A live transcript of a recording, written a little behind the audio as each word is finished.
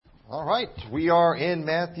All right, we are in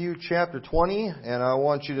Matthew chapter 20, and I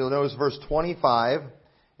want you to notice verse 25.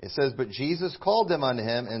 It says, "But Jesus called them unto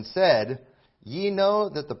him and said, Ye know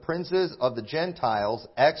that the princes of the Gentiles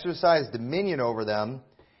exercise dominion over them,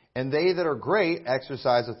 and they that are great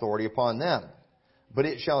exercise authority upon them. But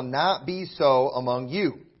it shall not be so among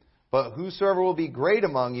you. But whosoever will be great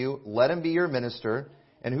among you, let him be your minister,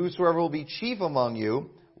 and whosoever will be chief among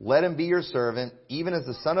you, let him be your servant, even as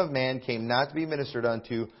the Son of Man came not to be ministered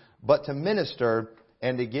unto, but to minister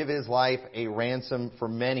and to give his life a ransom for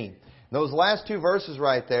many." Those last two verses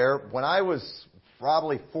right there, when I was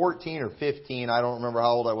probably 14 or 15, I don't remember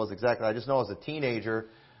how old I was exactly, I just know as a teenager,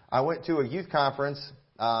 I went to a youth conference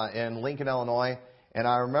in Lincoln, Illinois, and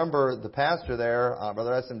I remember the pastor there,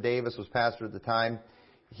 Brother S.M. Davis was pastor at the time.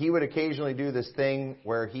 He would occasionally do this thing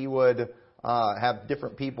where he would have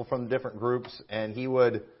different people from different groups, and he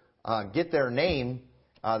would get their name,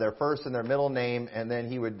 their first and their middle name, and then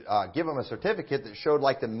he would give them a certificate that showed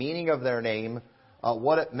like the meaning of their name,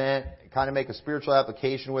 what it meant, kind of make a spiritual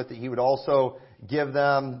application with it. He would also give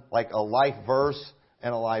them like a life verse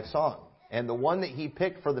and a life song. And the one that he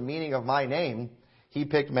picked for the meaning of my name, he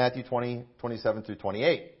picked Matthew 20, 27 through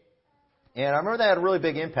 28. And I remember that had a really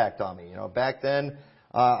big impact on me. You know, back then,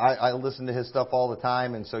 I listened to his stuff all the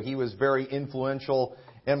time, and so he was very influential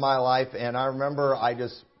in my life. And I remember I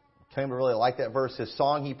just came to really like that verse. His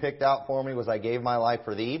song he picked out for me was "I Gave My Life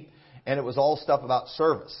for Thee." And it was all stuff about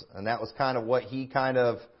service. And that was kind of what he kind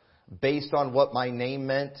of, based on what my name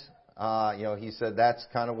meant, he said that's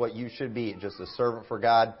kind of what you should be, just a servant for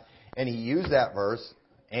God. And he used that verse.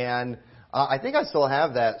 And I think I still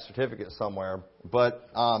have that certificate somewhere. But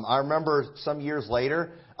I remember some years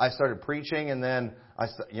later, I started preaching, and then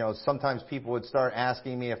sometimes people would start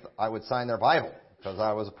asking me if I would sign their Bible because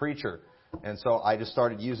I was a preacher. And so I just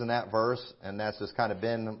started using that verse, and that's just kind of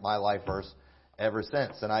been my life verse ever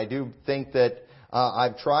since. And I do think that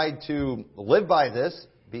I've tried to live by this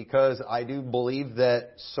because I do believe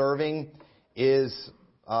that serving is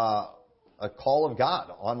a call of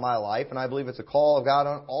God on my life, and I believe it's a call of God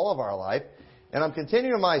on all of our life. And I'm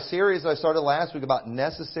continuing my series I started last week about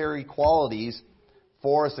necessary qualities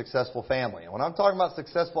for a successful family. And when I'm talking about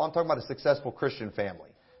successful, I'm talking about a successful Christian family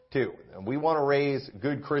too. And we want to raise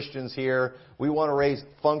good Christians here. We want to raise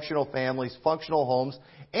functional families, functional homes.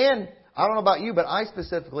 And I don't know about you, but I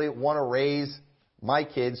specifically want to raise my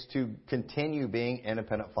kids to continue being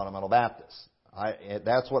independent fundamental Baptists.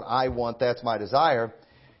 That's what I want. That's my desire.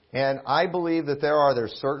 And I believe that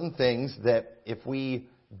there's certain things that if we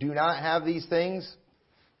do not have these things,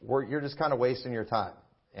 you're just kind of wasting your time.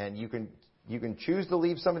 And you can choose to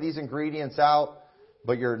leave some of these ingredients out,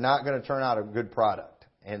 but you're not going to turn out a good product.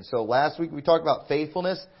 And so last week we talked about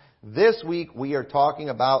faithfulness. This week we are talking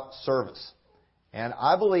about service. And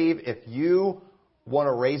I believe if you want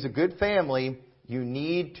to raise a good family, you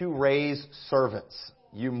need to raise servants.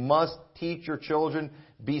 You must teach your children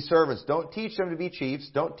be servants. Don't teach them to be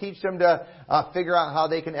chiefs. Don't teach them to figure out how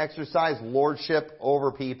they can exercise lordship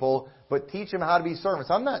over people, but teach them how to be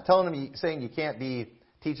servants. I'm not saying you can't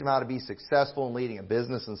teach them how to be successful in leading a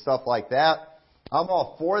business and stuff like that. I'm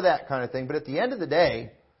all for that kind of thing. But at the end of the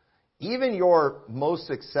day, even your most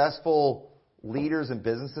successful leaders in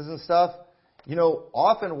businesses and stuff,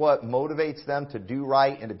 often what motivates them to do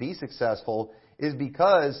right and to be successful is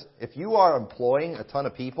because if you are employing a ton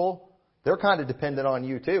of people, they're kind of dependent on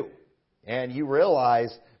you too. And you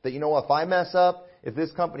realize that, if I mess up, if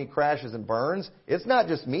this company crashes and burns, it's not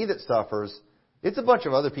just me that suffers, it's a bunch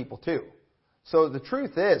of other people too. So the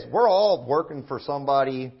truth is, we're all working for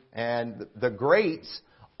somebody, and the greats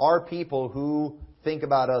are people who think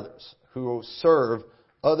about others, who serve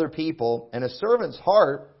other people. And a servant's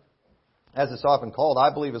heart, as it's often called,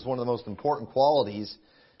 I believe is one of the most important qualities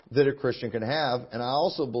that a Christian can have. And I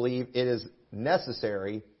also believe it is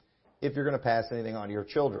necessary if you're going to pass anything on to your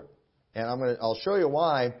children. And I'll show you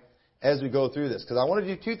why as we go through this. Because I want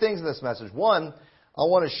to do two things in this message. One, I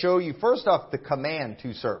want to show you, first off, the command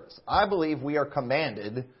to service. I believe we are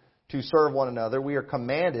commanded to serve one another. We are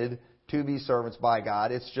commanded to be servants by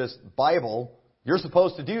God. It's just Bible. You're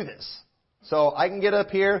supposed to do this. So I can get up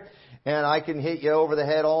here and I can hit you over the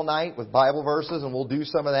head all night with Bible verses, and we'll do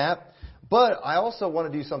some of that. But I also want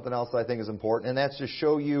to do something else that I think is important, and that's to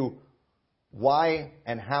show you why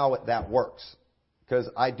and how that works. Because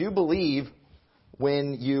I do believe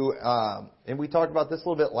when you, and we talked about this a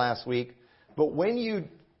little bit last week, but when you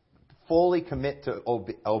fully commit to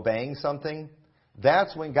obeying something,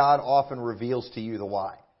 that's when God often reveals to you the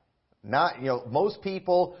why. Most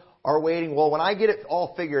people are waiting, well, when I get it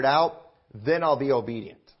all figured out, then I'll be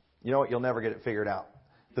obedient. You know what? You'll never get it figured out.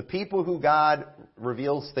 The people who God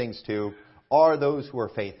reveals things to are those who are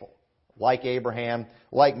faithful. like Abraham,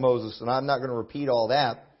 like Moses, and I'm not going to repeat all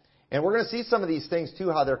that. And we're going to see some of these things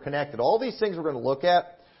too, how they're connected. All these things we're going to look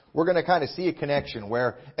at, we're going to kind of see a connection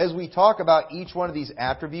where as we talk about each one of these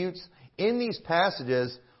attributes, in these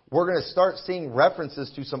passages, we're going to start seeing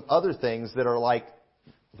references to some other things that are like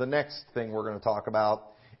the next thing we're going to talk about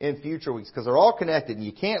in future weeks, because they're all connected and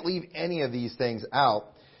you can't leave any of these things out.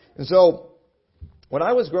 And so when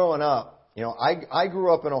I was growing up, I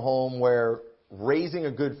grew up in a home where raising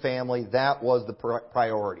a good family, that was the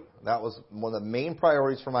priority. That was one of the main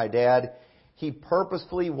priorities for my dad. He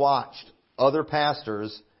purposefully watched other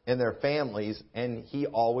pastors and their families, and he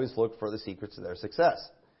always looked for the secrets of their success.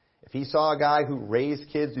 If he saw a guy who raised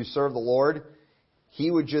kids who served the Lord, he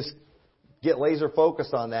would just get laser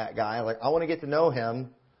focused on that guy. Like, I want to get to know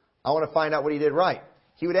him. I want to find out what he did right.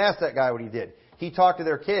 He would ask that guy what he did. He talked to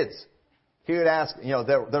their kids. He would ask,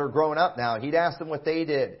 they're growing up now. He'd ask them what they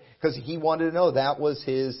did because he wanted to know. That was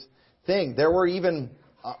his thing. There were even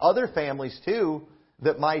other families too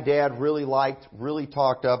that my dad really liked, really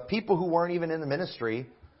talked up. People who weren't even in the ministry.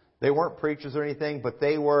 They weren't preachers or anything, but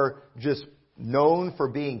they were just known for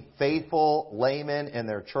being faithful laymen in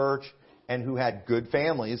their church and who had good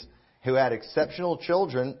families, who had exceptional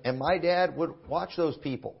children. And my dad would watch those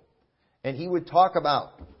people. And he would talk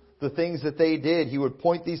about the things that they did. He would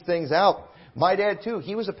point these things out. My dad, too,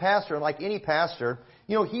 he was a pastor. And like any pastor,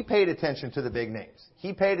 he paid attention to the big names.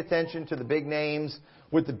 He paid attention to the big names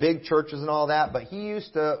with the big churches and all that. But he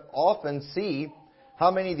used to often see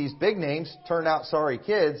how many of these big names turned out sorry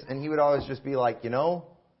kids. And he would always just be like, I'd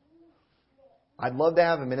love to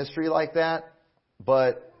have a ministry like that.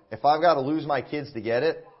 But if I've got to lose my kids to get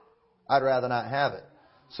it, I'd rather not have it.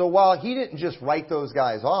 So while he didn't just write those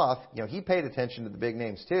guys off, he paid attention to the big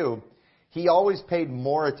names too. He always paid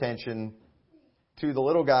more attention to the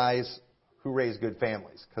little guys who raised good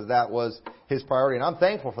families, because that was his priority. And I'm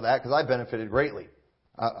thankful for that, because I benefited greatly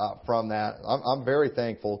from that. I'm very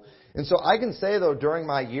thankful. And so I can say, though, during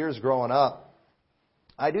my years growing up,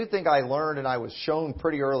 I do think I learned and I was shown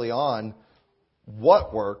pretty early on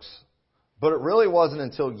what works, but it really wasn't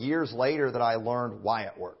until years later that I learned why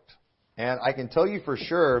it worked. And I can tell you for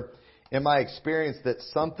sure, in my experience, that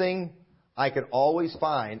something I could always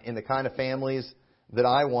find in the kind of families that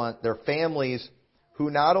I want, they're families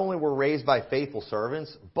who not only were raised by faithful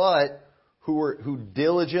servants, but who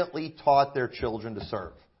diligently taught their children to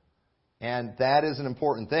serve. And that is an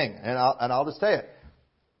important thing. And I'll just tell you,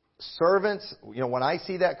 servants, when I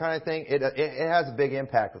see that kind of thing, it has a big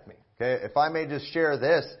impact with me. Okay, if I may just share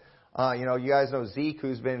this, you guys know Zeke,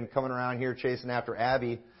 who's been coming around here chasing after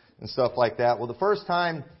Abby and stuff like that. Well, the first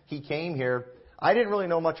time he came here, I didn't really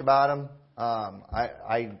know much about him.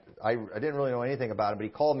 I didn't really know anything about him, but he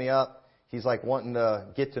called me up. He's like wanting to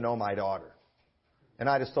get to know my daughter. And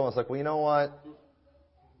I just told him, I was like, well, you know what?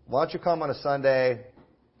 Why don't you come on a Sunday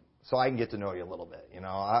so I can get to know you a little bit? I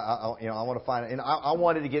want to find, and I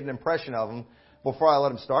wanted to get an impression of him before I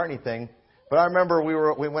let him start anything. But I remember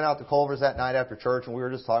we went out to Culver's that night after church, and we were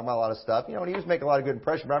just talking about a lot of stuff. And he was making a lot of good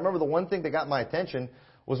impression. But I remember the one thing that got my attention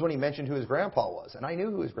was when he mentioned who his grandpa was. And I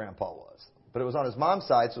knew who his grandpa was. But it was on his mom's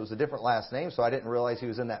side, so it was a different last name, so I didn't realize he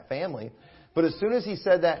was in that family. But as soon as he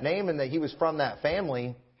said that name and that he was from that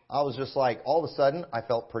family, I was just like, all of a sudden, I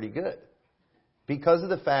felt pretty good. Because of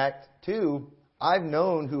the fact, too, I've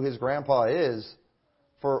known who his grandpa is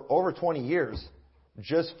for over 20 years,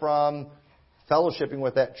 just from fellowshipping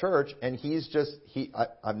with that church. And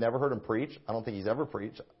I've never heard him preach. I don't think he's ever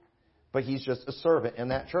preached. But he's just a servant in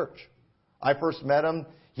that church. I first met him.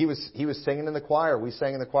 He was singing in the choir. We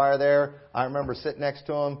sang in the choir there. I remember sitting next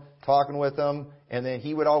to him, talking with him, and then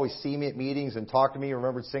he would always see me at meetings and talk to me. I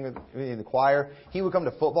remember singing in the choir. He would come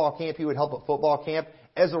to football camp. He would help at football camp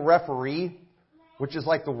as a referee, which is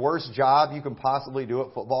like the worst job you can possibly do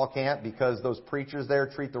at football camp, because those preachers there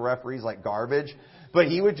treat the referees like garbage. But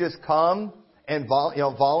he would just come and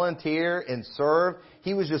volunteer and serve.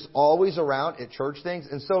 He was just always around at church things.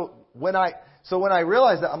 And so when I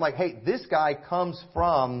realized that, I'm like, hey, this guy comes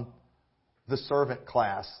from the servant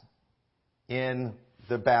class in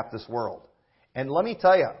the Baptist world. And let me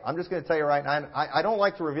tell you, I'm just going to tell you right now, I don't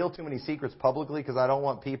like to reveal too many secrets publicly, because I don't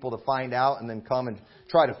want people to find out and then come and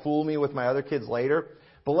try to fool me with my other kids later.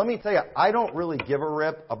 But let me tell you, I don't really give a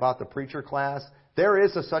rip about the preacher class. There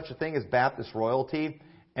is such a thing as Baptist royalty.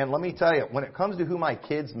 And let me tell you, when it comes to who my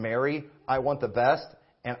kids marry, I want the best,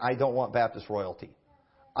 and I don't want Baptist royalty.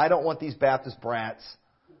 I don't want these Baptist brats.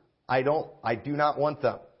 I do not want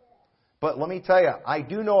them. But let me tell you, I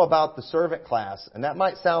do know about the servant class, and that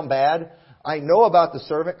might sound bad. I know about the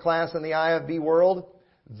servant class in the IFB world.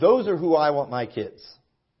 Those are who I want my kids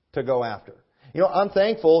to go after. I'm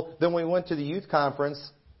thankful that when we went to the youth conference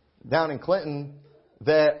down in Clinton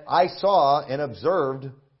that I saw and observed,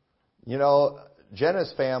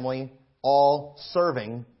 Jenna's family all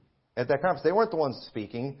serving at that conference. They weren't the ones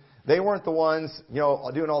speaking. They weren't the ones,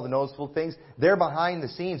 doing all the noticeable things. They're behind the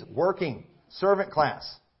scenes working. Servant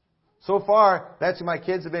class. So far, that's who my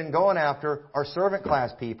kids have been going after, are servant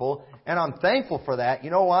class people. And I'm thankful for that. You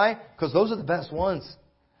know why? Because those are the best ones.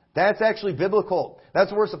 That's actually biblical.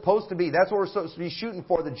 That's what we're supposed to be. That's what we're supposed to be shooting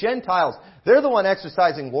for. The Gentiles, they're the one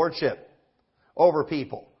exercising lordship over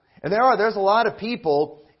people. And there's a lot of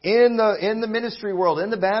people in the ministry world, in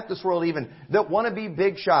the Baptist world even, that want to be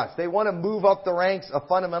big shots. They want to move up the ranks of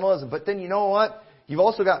fundamentalism. But then you know what? You've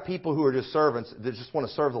also got people who are just servants that just want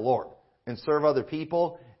to serve the Lord and serve other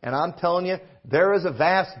people. And I'm telling you, there is a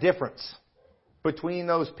vast difference between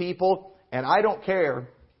those people. And I don't care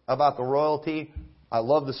about the royalty. I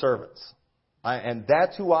love the servants. And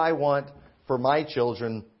that's who I want for my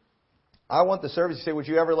children. I want the servants. You say, would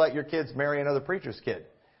you ever let your kids marry another preacher's kid?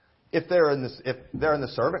 If they're in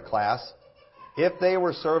the servant class, if they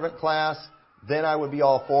were servant class, then I would be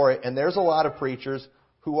all for it. And there's a lot of preachers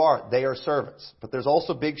they are servants. But there's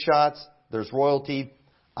also big shots. There's royalty.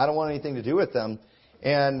 I don't want anything to do with them.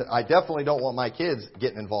 And I definitely don't want my kids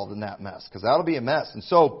getting involved in that mess, because that'll be a mess. And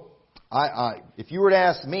so, if you were to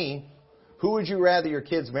ask me, who would you rather your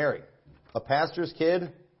kids marry? A pastor's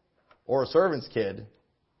kid or a servant's kid?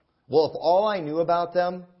 Well, if all I knew about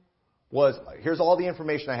them was, here's all the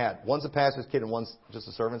information I had. One's a pastor's kid and one's just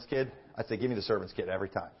a servant's kid, I'd say, give me the servant's kid every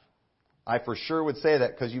time. I for sure would say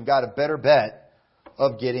that, because you've got a better bet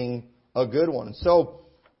of getting a good one. So,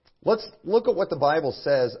 let's look at what the Bible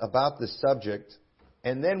says about this subject,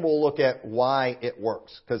 and then we'll look at why it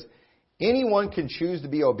works. Because anyone can choose to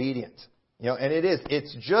be obedient. And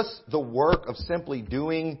it's just the work of simply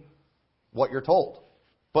doing what you're told.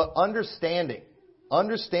 But understanding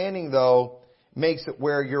though, makes it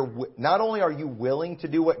where not only are you willing to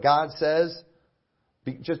do what God says,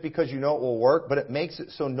 just because you know it will work, but it makes it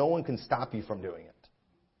so no one can stop you from doing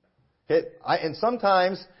it. And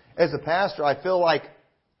sometimes, as a pastor, I feel like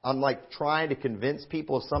I'm trying to convince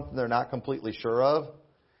people of something they're not completely sure of.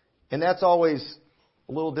 And that's always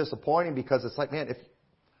a little disappointing, because it's like, man, if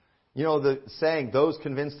the saying, those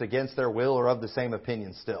convinced against their will are of the same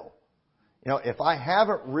opinion still. If I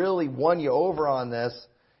haven't really won you over on this,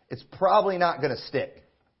 it's probably not going to stick.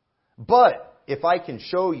 But if I can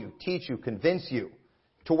show you, teach you, convince you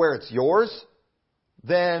to where it's yours,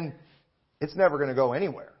 then it's never going to go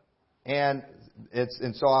anywhere. And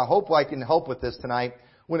so I hope I can help with this tonight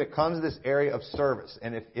when it comes to this area of service.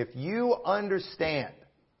 And if you understand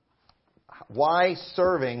why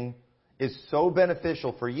serving is so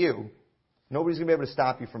beneficial for you, nobody's going to be able to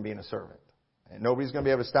stop you from being a servant. And nobody's going to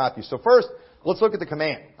be able to stop you. So first, let's look at the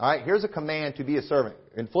command. All right, here's a command to be a servant.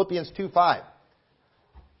 In Philippians 2:5,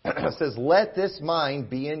 it says, "Let this mind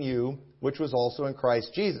be in you, which was also in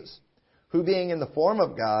Christ Jesus, who being in the form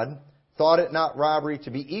of God, thought it not robbery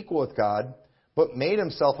to be equal with God, but made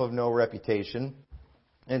himself of no reputation,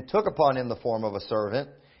 and took upon him the form of a servant,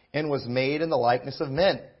 and was made in the likeness of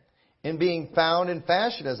men. And being found in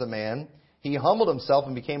fashion as a man, he humbled himself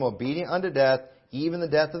and became obedient unto death, even the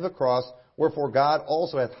death of the cross. Wherefore God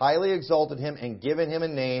also hath highly exalted him and given him a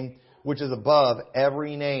name which is above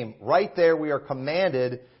every name." Right there we are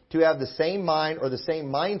commanded to have the same mind or the same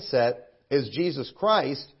mindset as Jesus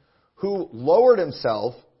Christ, who lowered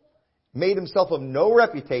himself, made himself of no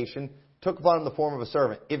reputation, took upon him the form of a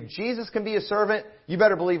servant. If Jesus can be a servant, you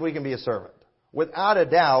better believe we can be a servant. Without a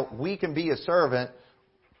doubt, we can be a servant.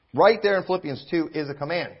 Right there in Philippians 2 is a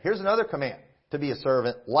command. Here's another command to be a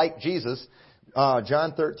servant like Jesus.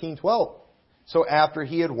 John 13:12. "So after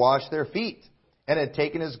he had washed their feet, and had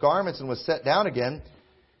taken his garments, and was set down again,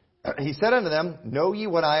 he said unto them, Know ye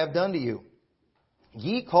what I have done to you?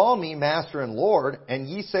 Ye call me Master and Lord, and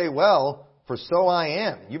ye say, Well, for so I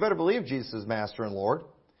am." You better believe Jesus is Master and Lord.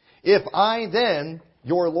 "If I then,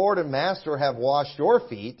 your Lord and Master, have washed your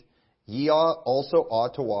feet, ye also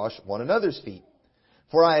ought to wash one another's feet.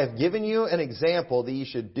 For I have given you an example that ye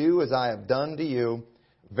should do as I have done to you.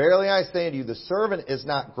 Verily I say unto you, the servant is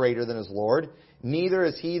not greater than his Lord, neither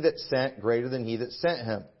is he that sent greater than he that sent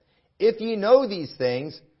him. If ye know these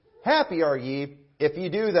things, happy are ye if ye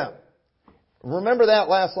do them." Remember that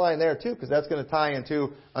last line there too, because that's going to tie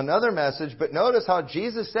into another message. But notice how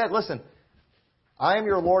Jesus said, listen, I am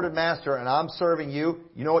your Lord and Master, and I'm serving you.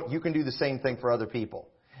 You know what? You can do the same thing for other people.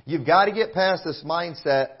 You've got to get past this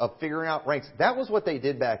mindset of figuring out ranks. That was what they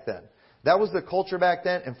did back then. That was the culture back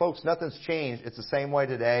then. And folks, nothing's changed. It's the same way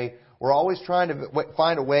today. We're always trying to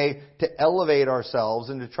find a way to elevate ourselves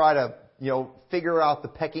and to try to, figure out the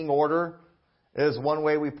pecking order is one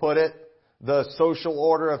way we put it. the social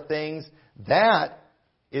order of things. That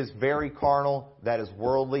is very carnal. That is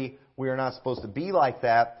worldly. We are not supposed to be like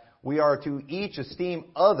that. We are to each esteem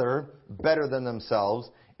other better than themselves.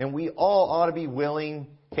 And we all ought to be willing,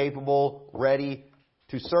 capable, ready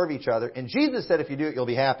to serve each other. And Jesus said if you do it, you'll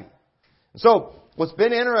be happy. So what's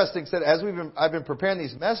been interesting, said as I've been preparing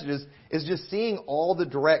these messages, is just seeing all the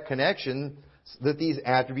direct connection that these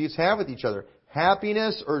attributes have with each other.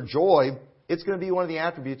 Happiness or joy, it's going to be one of the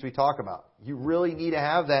attributes we talk about. You really need to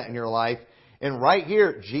have that in your life. And right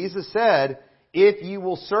here, Jesus said, if you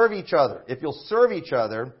will serve each other, if you'll serve each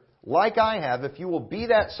other like I have, if you will be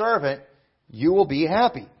that servant, you will be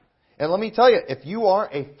happy. And let me tell you, if you are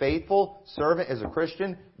a faithful servant as a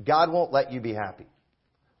Christian, God won't let you be happy.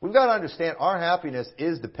 We've got to understand our happiness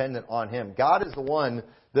is dependent on Him. God is the one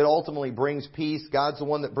that ultimately brings peace. God's the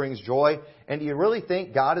one that brings joy. And do you really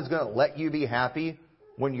think God is going to let you be happy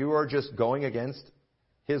when you are just going against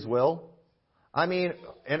His will? I mean,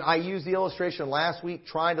 and I used the illustration last week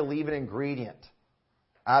trying to leave an ingredient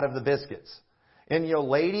out of the biscuits. And you know,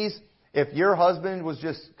 ladies, if your husband was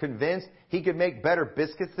just convinced he could make better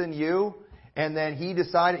biscuits than you, and then he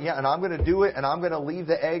decided, yeah, and I'm going to do it, and I'm going to leave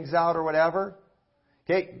the eggs out or whatever,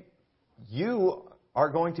 okay, you are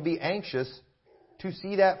going to be anxious to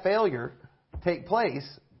see that failure take place,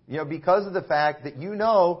 you know, because of the fact that you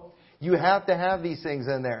know you have to have these things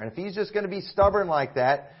in there. And if he's just going to be stubborn like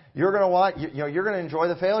that, you're going to watch, you're going to enjoy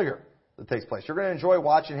the failure that takes place. You're going to enjoy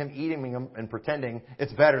watching him eating them and pretending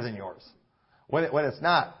it's better than yours when it's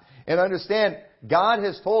not. And understand, God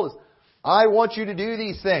has told us, I want you to do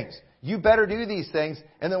these things. You better do these things.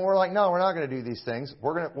 And then we're like, no, we're not going to do these things.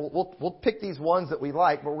 We'll pick these ones that we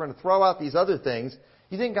like, but we're going to throw out these other things.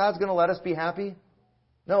 You think God's going to let us be happy?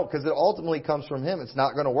 No, because it ultimately comes from Him. It's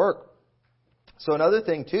not going to work. So another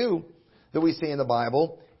thing, too, that we see in the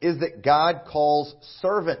Bible is that God calls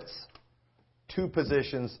servants to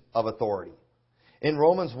positions of authority. In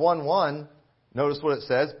Romans 1:1, notice what it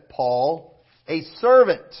says, Paul, a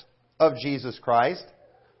servant of Jesus Christ,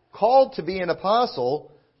 called to be an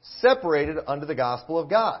apostle, separated unto the gospel of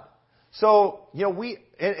God. So, you know, we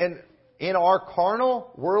in our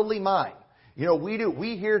carnal, worldly mind, you know,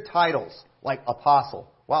 we hear titles like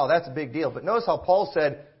apostle. Wow, that's a big deal. But notice how Paul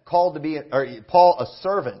said, Paul, a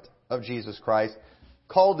servant of Jesus Christ,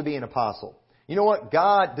 called to be an apostle. You know what?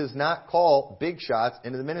 God does not call big shots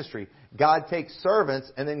into the ministry. God takes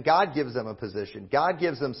servants and then God gives them a position. God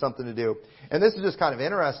gives them something to do. And this is just kind of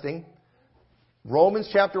interesting. Romans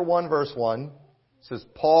chapter 1 verse 1 says,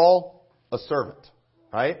 Paul, a servant.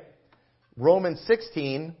 Right? Romans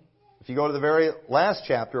 16, if you go to the very last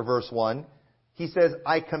chapter, verse 1, he says,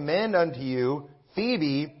 I commend unto you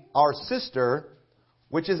Phoebe, our sister,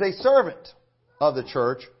 which is a servant of the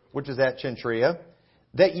church, which is at Cenchrea,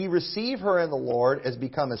 that ye receive her in the Lord as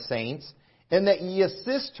become a saint, and that ye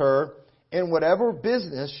assist her in whatever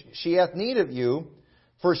business she hath need of you,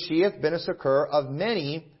 for she hath been a succor of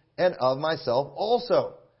many, and of myself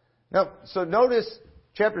also. Now, so notice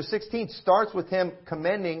chapter 16 starts with him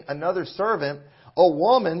commending another servant, a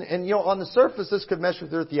woman, and you know, on the surface this could mesh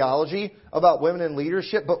with their theology about women in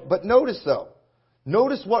leadership, but notice though,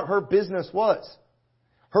 notice what her business was.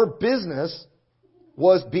 Her business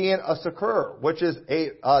was being a succor, which is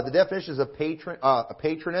the definition is a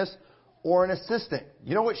patroness or an assistant.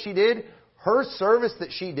 You know what she did? Her service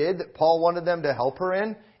that she did, that Paul wanted them to help her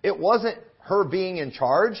in, it wasn't her being in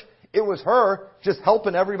charge. It was her just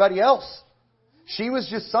helping everybody else. She was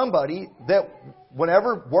just somebody that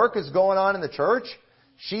whenever work is going on in the church,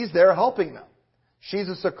 she's there helping them. She's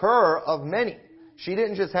a succor of many. She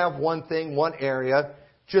didn't just have one thing, one area.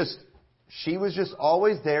 She was just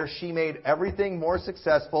always there. She made everything more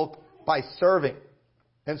successful by serving.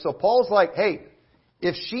 And so Paul's like, hey,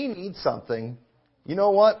 if she needs something, you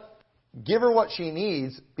know what? Give her what she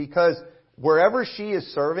needs, because wherever she is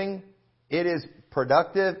serving, it is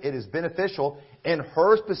productive, it is beneficial. And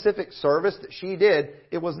her specific service that she did,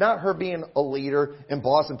 it was not her being a leader and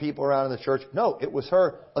bossing people around in the church. No, it was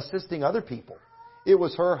her assisting other people. It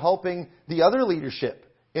was her helping the other leadership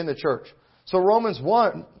in the church. So Romans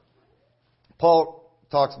 1, Paul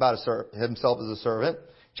talks about himself as a servant.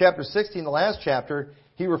 Chapter 16, the last chapter,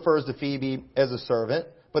 he refers to Phoebe as a servant.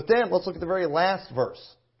 But then let's look at the very last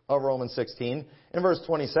verse of Romans 16. In verse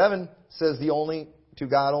 27, says, to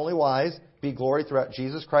God only wise, be glory throughout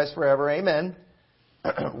Jesus Christ forever. Amen.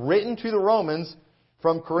 Written to the Romans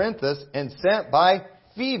from Corinth and sent by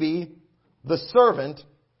Phoebe, the servant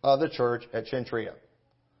of the church at Cenchrea.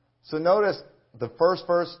 So notice the first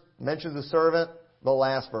verse mentions a servant. The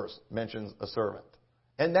last verse mentions a servant.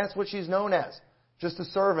 And that's what she's known as. Just a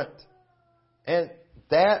servant. And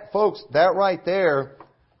that, folks, that right there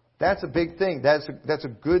That's a big thing. That's a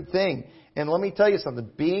good thing. And let me tell you something.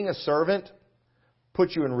 Being a servant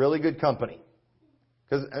puts you in really good company.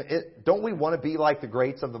 Because don't we want to be like the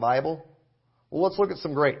greats of the Bible? Well, let's look at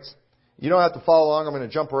some greats. You don't have to follow along. I'm going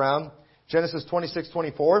to jump around. Genesis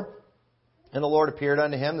 26:24. And the Lord appeared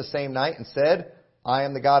unto him the same night and said, I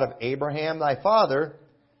am the God of Abraham thy father.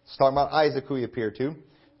 It's talking about Isaac who he appeared to.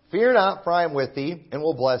 Fear not, for I am with thee, and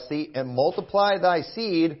will bless thee, and multiply thy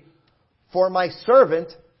seed for my servant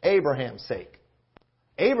Abraham's sake.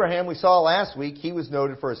 Abraham, we saw last week, he was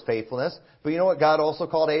noted for his faithfulness. But you know what God also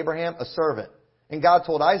called Abraham? A servant. And God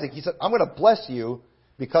told Isaac, He said, I'm going to bless you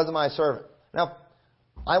because of my servant. Now,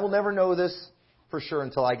 I will never know this for sure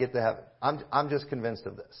until I get to heaven. I'm just convinced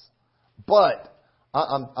of this. But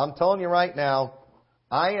I'm telling you right now,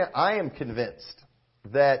 I am convinced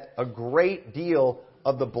that a great deal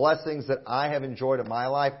of the blessings that I have enjoyed in my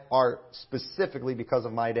life are specifically because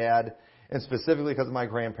of my dad and specifically because of my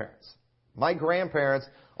grandparents. My grandparents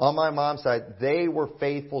on my mom's side, they were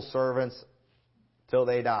faithful servants till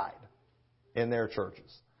they died in their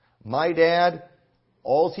churches. My dad,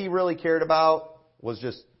 all he really cared about was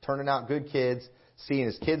just turning out good kids, seeing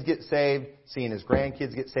his kids get saved, seeing his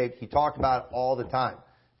grandkids get saved. He talked about it all the time.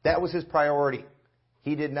 That was his priority.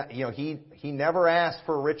 He did not, he never asked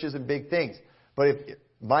for riches and big things. But if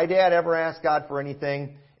my dad ever asked God for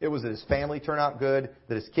anything, it was that his family turn out good,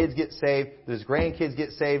 that his kids get saved, that his grandkids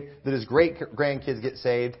get saved, that his great-grandkids get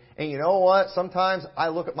saved. And you know what? Sometimes I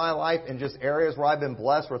look at my life in just areas where I've been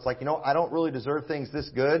blessed, where it's like, I don't really deserve things this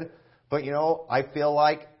good, but I feel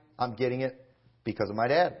like I'm getting it because of my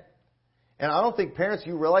dad. And I don't think, parents,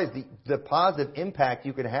 you realize the positive impact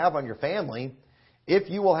you can have on your family if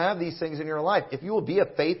you will have these things in your life. If you will be a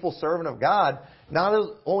faithful servant of God, not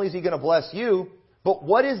only is He going to bless you, but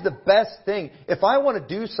what is the best thing? If I want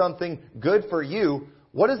to do something good for you,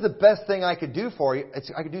 what is the best thing I could do for you?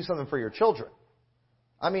 I could do something for your children.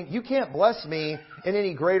 I mean, you can't bless me in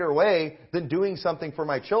any greater way than doing something for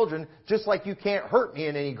my children, just like you can't hurt me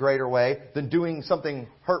in any greater way than doing something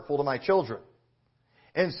hurtful to my children.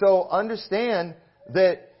 And so understand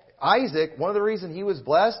that Isaac, one of the reasons he was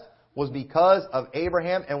blessed was because of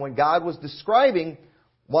Abraham. And when God was describing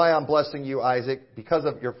why I'm blessing you, Isaac, because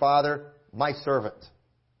of your father, my servant.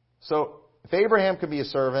 So if Abraham can be a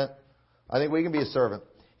servant, I think we can be a servant.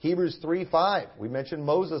 Hebrews 3:5. We mentioned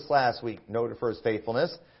Moses last week, noted for his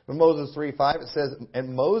faithfulness. But Moses 3:5, it says,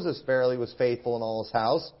 and Moses verily was faithful in all his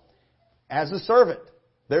house as a servant.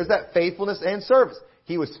 There's that faithfulness and service.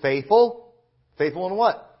 He was faithful. Faithful in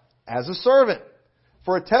what? As a servant.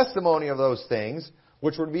 For a testimony of those things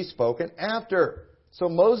which would be spoken after. So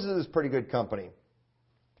Moses is pretty good company.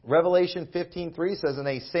 Revelation 15:3 says, and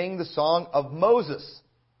they sing the song of Moses,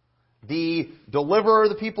 the deliverer of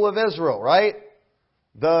the people of Israel, right?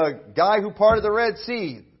 The guy who parted the Red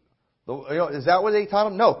Sea. Is that what they taught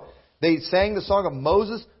him? No. They sang the song of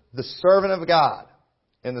Moses, the servant of God,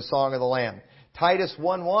 in the song of the Lamb. Titus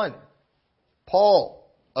 1:1.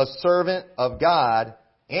 Paul, a servant of God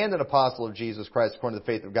and an apostle of Jesus Christ according to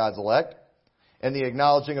the faith of God's elect, and the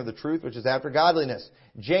acknowledging of the truth which is after godliness.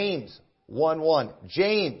 James 1:1.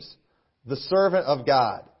 James, the servant of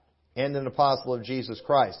God and an apostle of Jesus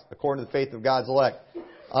Christ according to the faith of God's elect.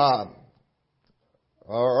 I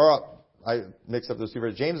mixed up those two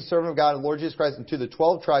verses. James, the servant of God and Lord Jesus Christ, and to the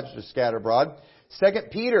 12 tribes which are scattered abroad. 2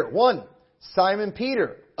 Peter 1. Simon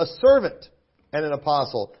Peter, a servant and an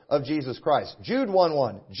apostle of Jesus Christ. Jude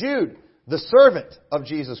 1:1. Jude, the servant of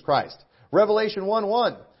Jesus Christ. Revelation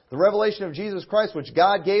 1:1. The revelation of Jesus Christ, which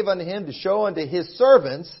God gave unto Him to show unto His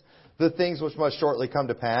servants the things which must shortly come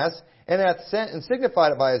to pass, and hath sent and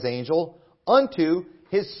signified it by His angel unto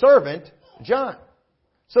His servant John.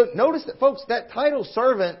 So notice that, folks, that title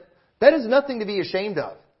servant, that is nothing to be ashamed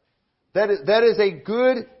of. That is a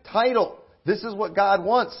good title. This is what God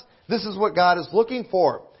wants. This is what God is looking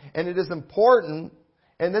for. And it is important,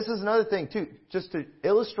 and this is another thing too, just to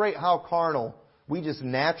illustrate how carnal we just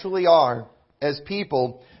naturally are as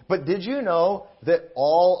people. But did you know that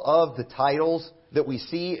all of the titles that we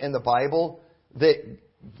see in the Bible that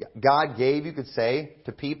God gave, you could say,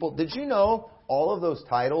 to people, did you know all of those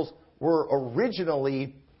titles were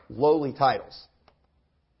originally lowly titles?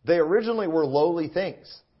 They originally were lowly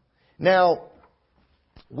things. Now,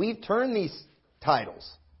 we've turned these titles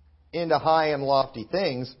into high and lofty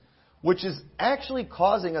things, which is actually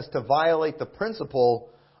causing us to violate the principle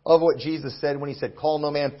of what Jesus said when He said, call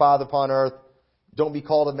no man father upon earth, don't be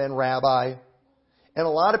called of men rabbi. And a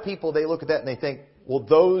lot of people, they look at that and they think, well,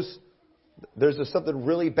 there's just something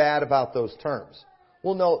really bad about those terms.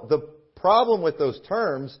 Well, no, the problem with those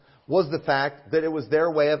terms was the fact that it was their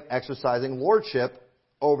way of exercising lordship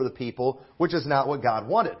over the people, which is not what God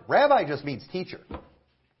wanted. Rabbi just means teacher.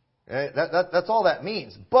 Okay? That's all that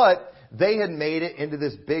means. But they had made it into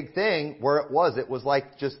this big thing where it was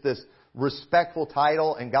like just this respectful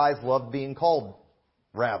title, and guys loved being called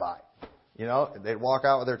rabbi. You know, they'd walk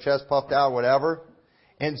out with their chest puffed out, whatever.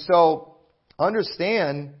 And so,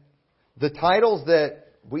 understand the titles that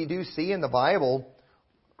we do see in the Bible,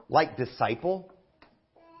 like disciple.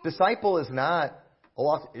 Disciple is not a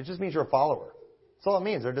lost, it just means you're a follower. That's all it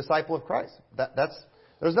means. They're a disciple of Christ.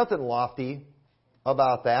 There's nothing lofty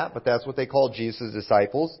about that, but that's what they called Jesus'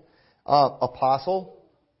 disciples. Apostle.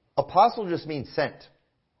 Apostle just means sent.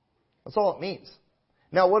 That's all it means.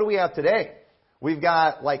 Now, what do we have today? We've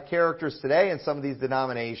got like characters today in some of these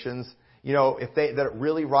denominations, you know, that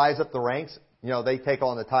really rise up the ranks, you know, they take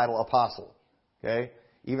on the title apostle. Okay?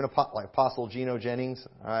 Even like Apostle Geno Jennings.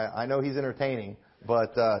 I know he's entertaining,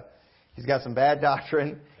 but he's got some bad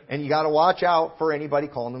doctrine, and you got to watch out for anybody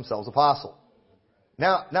calling themselves apostle.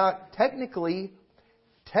 Now, technically,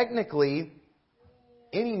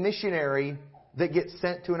 any missionary that gets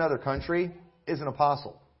sent to another country is an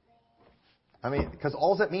apostle. I mean, because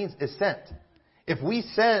all that means is sent. If we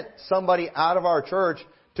sent somebody out of our church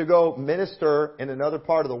to go minister in another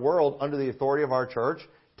part of the world under the authority of our church,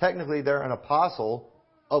 technically they're an apostle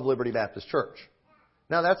of Liberty Baptist Church.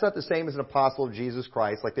 Now, that's not the same as an apostle of Jesus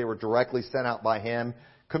Christ, like they were directly sent out by Him,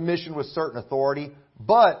 commissioned with certain authority,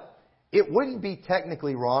 but it wouldn't be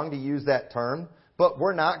technically wrong to use that term, but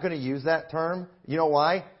we're not going to use that term. You know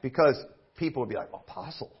why? Because people would be like,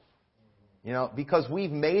 apostle. You know, because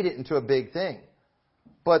we've made it into a big thing.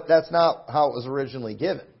 But that's not how it was originally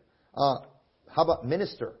given. How about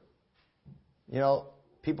minister? You know,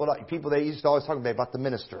 people they used to always talk about the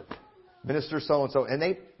minister. Minister so-and-so. And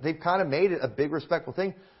they've kind of made it a big respectful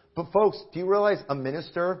thing. But folks, do you realize a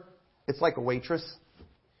minister, it's like a waitress?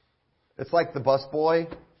 It's like the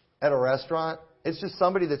busboy at a restaurant. It's just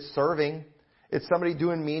somebody that's serving. It's somebody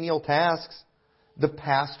doing menial tasks. The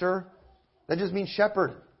pastor, that just means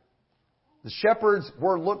shepherd. The shepherds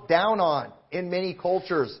were looked down on in many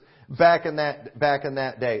cultures back in that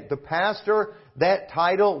day. The pastor, that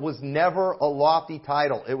title was never a lofty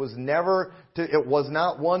title. It was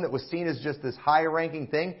not one that was seen as just this high-ranking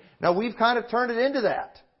thing. Now, we've kind of turned it into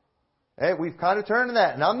that. Okay? We've kind of turned to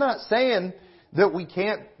that. And I'm not saying that we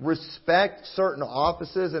can't respect certain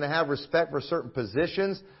offices and have respect for certain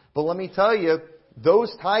positions, but let me tell you,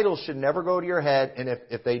 those titles should never go to your head, and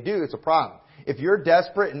if they do, it's a problem. If you're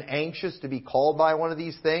desperate and anxious to be called by one of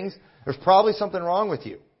these things, there's probably something wrong with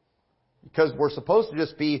you. Because we're supposed to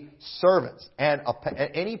just be servants. And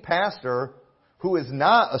any pastor who is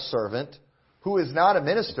not a servant, who is not a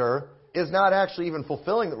minister, is not actually even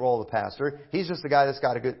fulfilling the role of the pastor. He's just a guy that's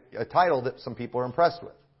got a title that some people are impressed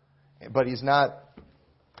with. But it's not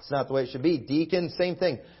the way it should be. Deacon, same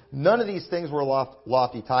thing. None of these things were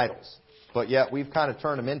lofty titles. But yet we've kind of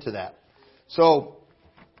turned them into that. So,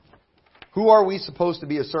 who are we supposed to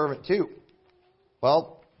be a servant to?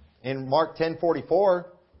 Well, in Mark 10:44, it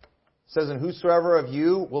says, "And whosoever of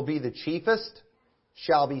you will be the chiefest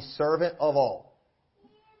shall be servant of all."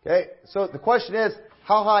 Okay, so the question is,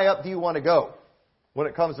 how high up do you want to go when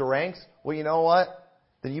it comes to ranks? Well, you know what?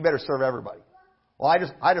 Then you better serve everybody. Well,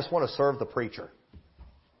 I just want to serve the preacher.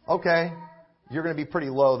 Okay, you're going to be pretty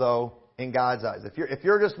low though in God's eyes. If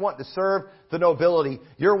you're just wanting to serve the nobility,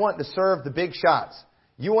 you're wanting to serve the big shots.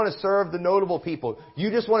 You want to serve the notable people.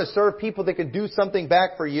 You just want to serve people that can do something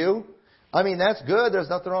back for you. I mean, that's good. There's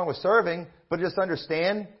nothing wrong with serving. But just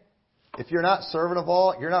understand, if you're not servant of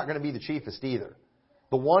all, you're not going to be the chiefest either.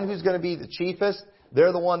 The one who's going to be the chiefest,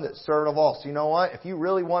 they're the one that's servant of all. So you know what? If you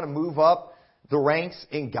really want to move up the ranks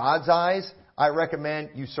in God's eyes, I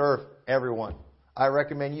recommend you serve everyone. I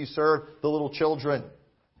recommend you serve the little children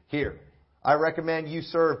here. I recommend you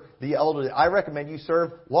serve the elderly. I recommend you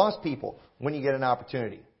serve lost people when you get an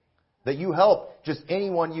opportunity. That you help just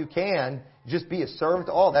anyone you can. Just be a servant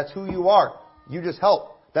to all. That's who you are. You just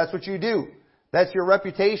help. That's what you do. That's your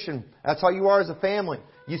reputation. That's how you are as a family.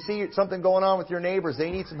 You see something going on with your neighbors. They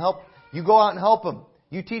need some help. You go out and help them.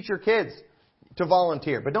 You teach your kids to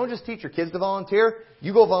volunteer. But don't just teach your kids to volunteer.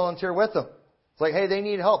 You go volunteer with them. It's like, hey, they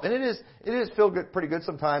need help. And it is feel good, pretty good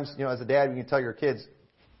sometimes. You know, as a dad, you can tell your kids,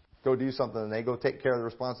 go do something, and they go take care of the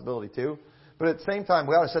responsibility too. But at the same time,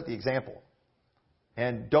 we ought to set the example.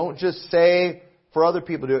 And don't just say for other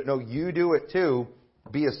people to do it. No, you do it too.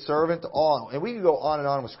 Be a servant to all. And we can go on and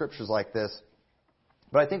on with scriptures like this.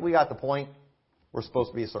 But I think we got the point. We're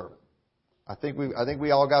supposed to be a servant. I think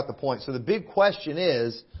we all got the point. So the big question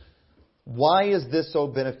is, why is this so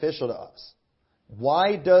beneficial to us?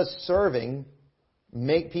 Why does serving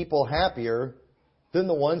make people happier than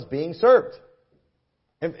the ones being served?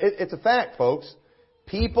 And it's a fact, folks.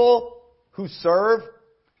 People who serve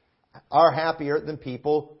are happier than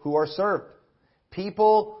people who are served.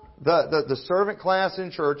 The servant class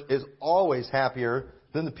in church is always happier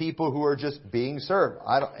than the people who are just being served.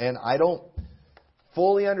 I don't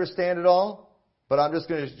fully understand it all, but I'm just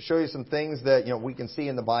going to show you some things that we can see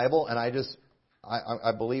in the Bible, and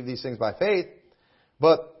I believe these things by faith.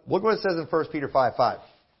 But look what it says in 1 Peter 5:5.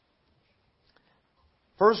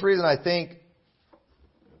 First reason I think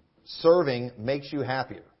serving makes you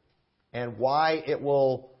happier, and why it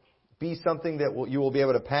will be something that you will be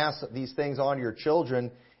able to pass these things on to your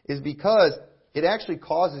children, is because it actually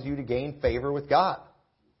causes you to gain favor with God.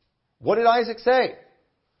 What did Isaac say?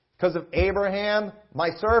 Because of Abraham, my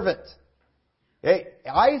servant.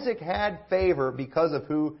 Isaac had favor because of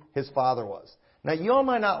who his father was. Now, you all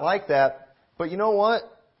might not like that, but you know what?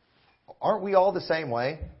 Aren't we all the same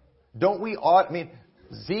way? Don't we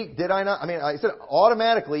Zeke, did I not? I said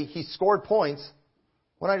automatically he scored points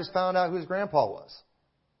when I just found out who his grandpa was.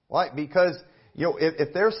 Why? Because,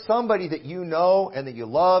 if there's somebody that you know and that you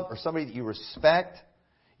love, or somebody that you respect,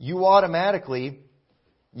 you automatically,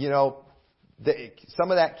 some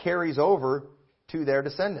of that carries over to their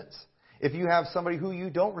descendants. If you have somebody who you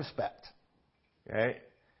don't respect, okay,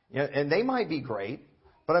 and they might be great,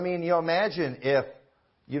 but imagine if,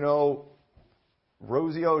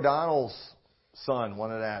 Rosie O'Donnell's son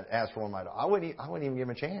wanted to ask for one of my daughters. I wouldn't even give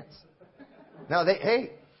him a chance. Now, I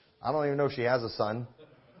don't even know if she has a son,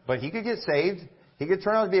 but he could get saved. He could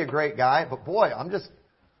turn out to be a great guy. But boy, I'm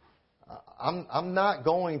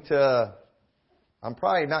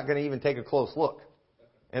probably not going to even take a close look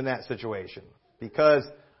in that situation, because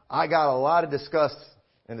I got a lot of disgust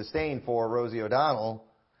and disdain for Rosie O'Donnell,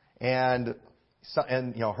 and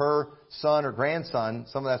her son or grandson.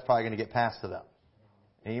 Some of that's probably going to get passed to them.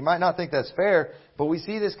 And you might not think that's fair, but we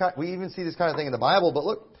even see this kind of thing in the Bible. But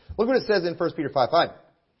look what it says in 1 Peter 5:5.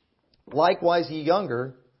 Likewise, ye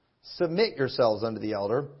younger, submit yourselves unto the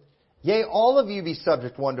elder. Yea, all of you be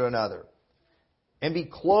subject one to another, and be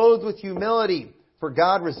clothed with humility. For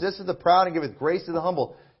God resisteth the proud and giveth grace to the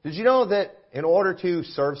humble. Did you know that in order to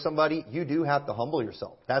serve somebody, you do have to humble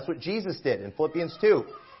yourself? That's what Jesus did in Philippians 2.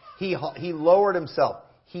 He lowered himself.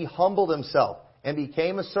 He humbled himself and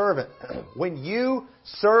became a servant. When you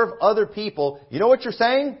serve other people, you know what you're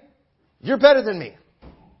saying? You're better than me.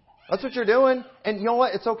 That's what you're doing. And you know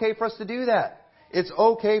what? It's okay for us to do that. It's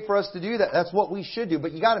okay for us to do that. That's what we should do.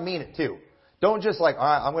 But you got to mean it too. Don't just all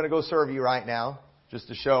right, I'm going to go serve you right now just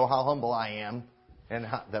to show how humble I am and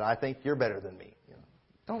that I think you're better than me.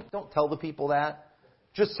 Don't tell the people that.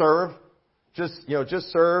 Just serve.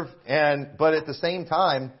 Just serve. But at the same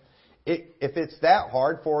time, if it's that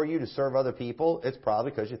hard for you to serve other people, it's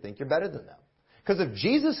probably because you think you're better than them. Because if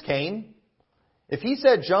Jesus came, if He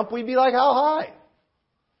said jump, we'd be like, how high?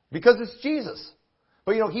 Because it's Jesus.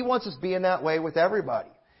 But He wants us being that way with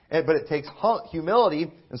everybody. But it takes humility.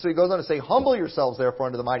 And so He goes on to say, humble yourselves therefore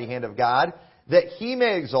under the mighty hand of God, that He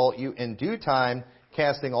may exalt you in due time,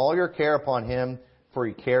 casting all your care upon Him, for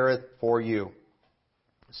He careth for you.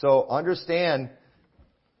 So understand,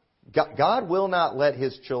 God will not let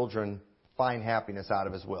His children find happiness out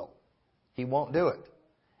of His will. He won't do it.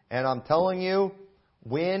 And I'm telling you,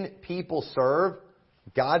 when people serve,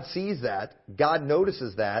 God sees that. God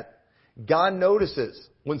notices that. God notices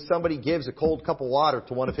when somebody gives a cold cup of water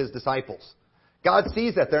to one of His disciples. God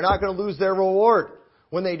sees that. They're not going to lose their reward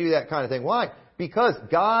when they do that kind of thing. Why? Because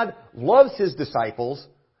God loves His disciples,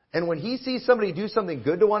 and when He sees somebody do something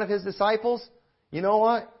good to one of His disciples, you know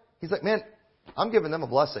what? He's like, man, I'm giving them a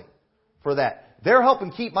blessing for that. They're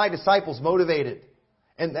helping keep my disciples motivated.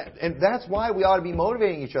 And that's why we ought to be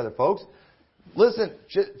motivating each other, folks. Listen,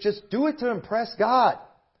 just do it to impress God.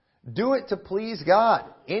 Do it to please God.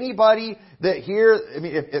 Anybody that here,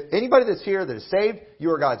 if anybody that's here that is saved,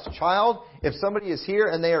 you are God's child. If somebody is here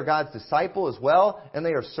and they are God's disciple as well, and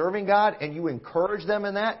they are serving God, and you encourage them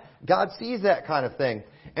in that, God sees that kind of thing.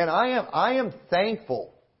 And I am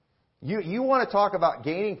thankful. You want to talk about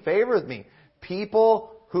gaining favor with me.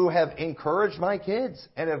 People who have encouraged my kids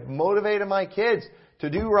and have motivated my kids to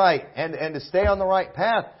do right and to stay on the right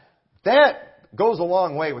path, that goes a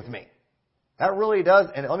long way with me. That really does.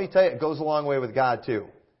 And let me tell you, it goes a long way with God too.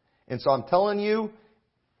 And so I'm telling you,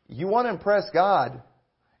 you want to impress God,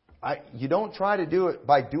 you don't try to do it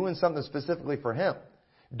by doing something specifically for Him.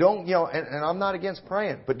 Don't, and I'm not against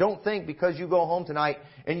praying, but don't think because you go home tonight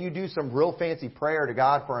and you do some real fancy prayer to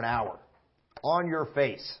God for an hour on your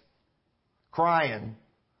face, crying,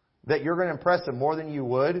 that you're going to impress Him more than you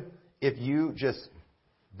would if you just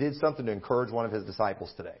did something to encourage one of His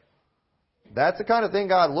disciples today. That's the kind of thing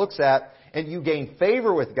God looks at, and you gain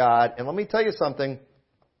favor with God. And let me tell you something,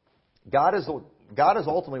 God is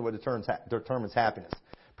ultimately what determines happiness.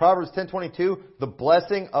 Proverbs 10:22, the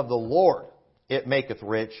blessing of the Lord, it maketh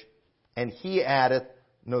rich, and He addeth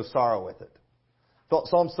no sorrow with it.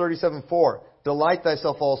 Psalms 37:4, delight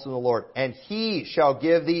thyself also in the Lord, and He shall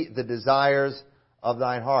give thee the desires of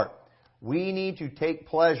thine heart. We need to take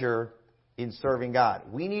pleasure in serving God.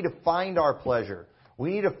 We need to find our pleasure.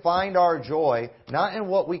 We need to find our joy, not in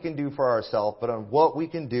what we can do for ourselves, but on what we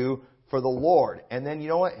can do for the Lord. And then, you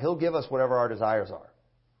know what? He'll give us whatever our desires are.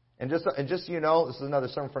 And just so you know, this is another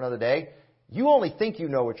sermon for another day, you only think you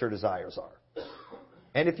know what your desires are.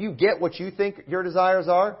 And if you get what you think your desires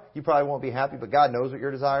are, you probably won't be happy, but God knows what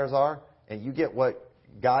your desires are, and you get what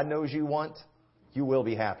God knows you want, you will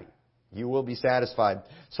be happy. You will be satisfied.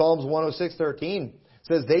 Psalms 106:13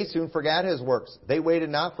 says, they soon forgot His works. They waited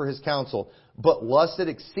not for His counsel, but lusted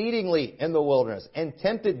exceedingly in the wilderness, and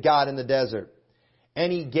tempted God in the desert.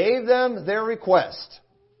 And He gave them their request,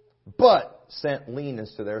 but sent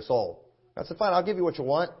leanness to their soul. I said, fine, I'll give you what you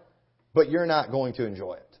want, but you're not going to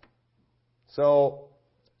enjoy it. So,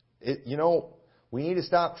 we need to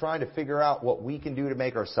stop trying to figure out what we can do to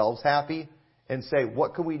make ourselves happy and say,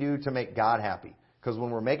 what can we do to make God happy? Because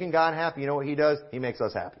when we're making God happy, you know what He does? He makes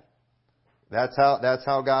us happy. That's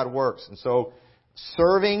how God works. And so,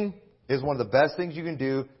 serving is one of the best things you can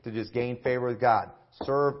do to just gain favor with God.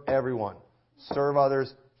 Serve everyone. Serve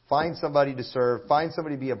others. Find somebody to serve. Find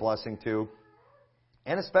somebody to be a blessing to.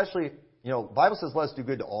 And especially, the Bible says, let us do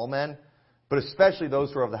good to all men, but especially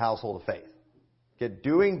those who are of the household of faith.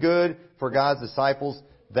 Doing good for God's disciples,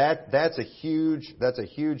 that's a huge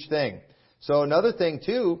thing. So another thing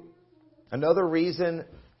too, another reason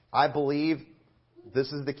I believe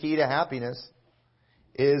this is the key to happiness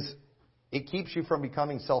is it keeps you from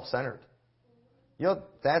becoming self-centered.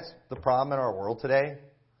 That's the problem in our world today.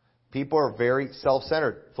 People are very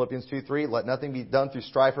self-centered. Philippians 2:3, let nothing be done through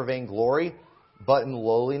strife or vainglory, but in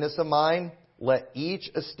lowliness of mind, let each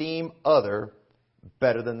esteem other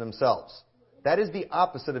better than themselves. That is the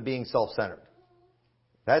opposite of being self-centered.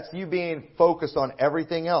 That's you being focused on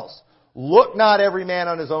everything else. Look not every man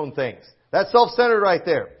on his own things. That's self-centered right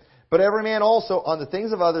there. But every man also on the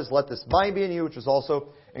things of others, let this mind be in you, which was also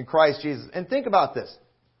in Christ Jesus. And think about this.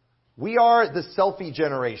 We are the selfie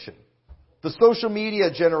generation. The social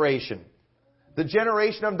media generation. The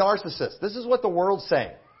generation of narcissists. This is what the world's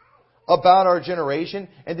saying about our generation.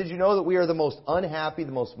 And did you know that we are the most unhappy,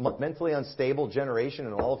 the most mentally unstable generation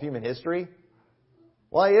in all of human history?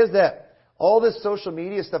 Why is that? All this social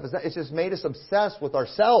media stuff, it's just made us obsessed with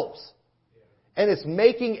ourselves. And it's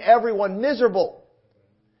making everyone miserable.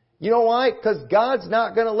 You know why? Because God's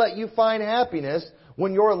not going to let you find happiness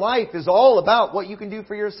when your life is all about what you can do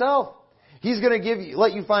for yourself. He's going to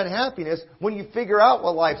let you find happiness when you figure out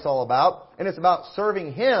what life's all about. And it's about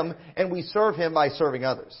serving Him, and we serve Him by serving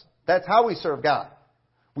others. That's how we serve God.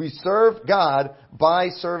 We serve God by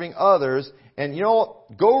serving others. And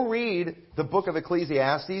go read the book of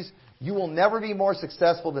Ecclesiastes. You will never be more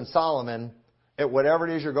successful than Solomon at whatever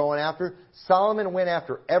it is you're going after. Solomon went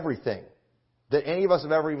after everything that any of us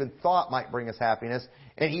have ever even thought might bring us happiness.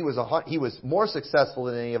 And he was more successful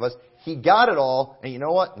than any of us. He got it all. And you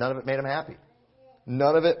know what? None of it made him happy.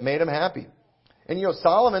 None of it made him happy. And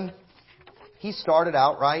Solomon, he started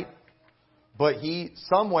out right, but he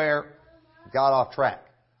somewhere got off track.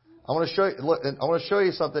 I want to show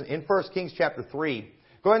you something in 1 Kings chapter 3.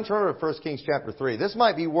 Go ahead and turn over to 1 Kings chapter 3. This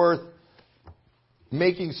might be worth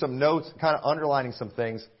making some notes, kind of underlining some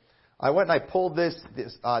things. I went and I pulled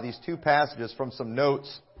these two passages from some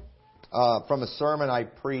notes from a sermon I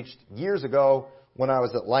preached years ago when I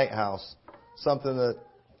was at Lighthouse. Something that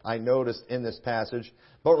I noticed in this passage.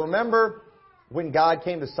 But remember when God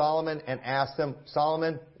came to Solomon and asked him,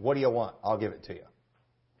 Solomon, what do you want? I'll give it to you.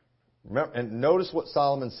 Remember, and notice what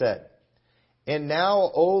Solomon said. And now,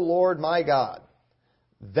 O Lord my God,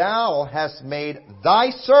 Thou hast made Thy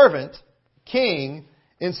servant king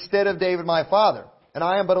instead of David my father. And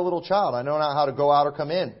I am but a little child. I know not how to go out or come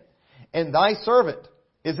in. And Thy servant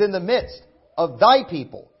is in the midst of Thy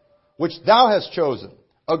people, which Thou hast chosen,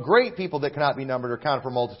 a great people that cannot be numbered or counted for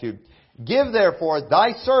multitude. Give therefore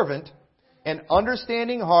Thy servant an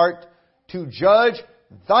understanding heart to judge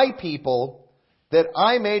Thy people, that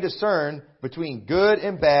I may discern between good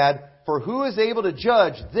and bad. For who is able to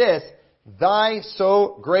judge this, Thy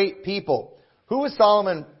so great people? Who was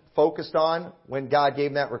Solomon focused on when God gave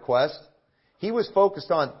him that request? He was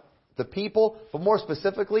focused on the people, but more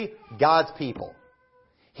specifically, God's people.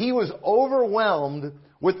 He was overwhelmed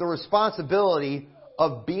with the responsibility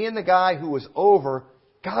of being the guy who was over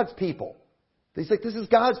God's people. He's like, this is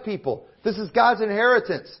God's people. This is God's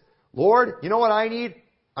inheritance. Lord, you know what I need?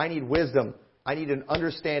 I need wisdom. I need an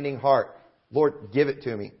understanding heart. Lord, give it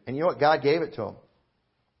to me. And you know what? God gave it to him.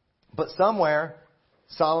 But somewhere,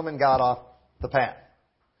 Solomon got off the path.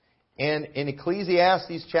 And in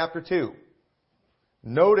Ecclesiastes chapter 2,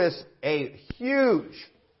 notice a huge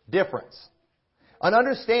difference. And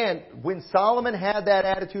understand, when Solomon had that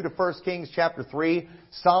attitude of 1 Kings chapter 3,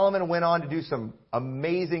 Solomon went on to do some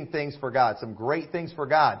amazing things for God, some great things for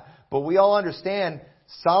God. But we all understand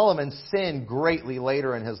Solomon sinned greatly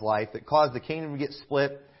later in his life that caused the kingdom to get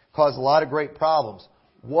split, caused a lot of great problems.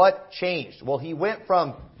 What changed? Well, he went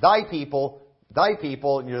from thy people,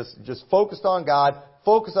 and just focused on God,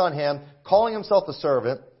 focused on Him, calling himself a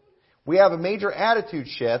servant. We have a major attitude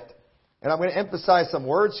shift, and I'm going to emphasize some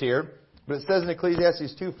words here. But it says in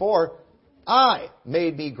Ecclesiastes 2:4, I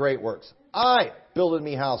made me great works. I builded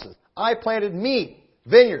me houses. I planted me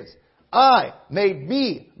vineyards. I made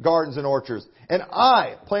me gardens and orchards. And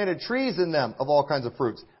I planted trees in them of all kinds of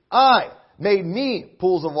fruits. I made me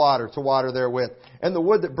pools of water to water therewith, and the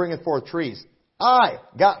wood that bringeth forth trees. I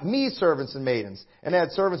got me servants and maidens, and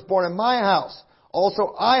had servants born in my house.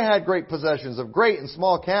 Also I had great possessions of great and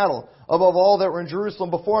small cattle, above all that were in Jerusalem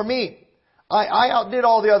before me. I outdid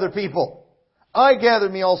all the other people. I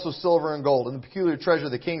gathered me also silver and gold, and the peculiar treasure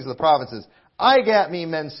of the kings of the provinces. I got me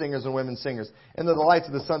men singers and women singers, and the delights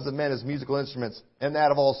of the sons of men as musical instruments, and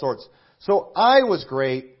that of all sorts. So I was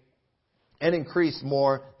great, and increased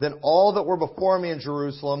more than all that were before me in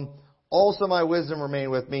Jerusalem. Also my wisdom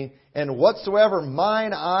remained with me, and whatsoever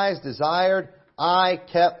mine eyes desired, I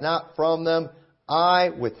kept not from them. I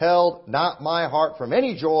withheld not my heart from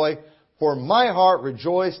any joy, for my heart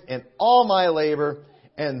rejoiced in all my labor,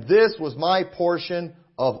 and this was my portion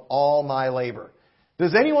of all my labor.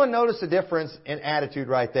 Does anyone notice a difference in attitude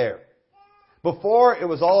right there? Before, it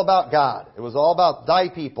was all about God. It was all about thy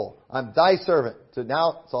people. I'm thy servant. So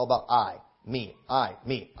now, it's all about I, me.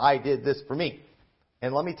 I did this for me.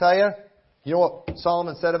 And let me tell you, you know what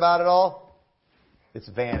Solomon said about it all? It's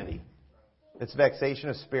vanity. It's vexation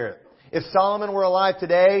of spirit. If Solomon were alive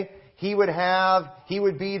today, he would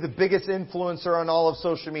be the biggest influencer on all of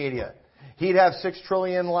social media. He'd have 6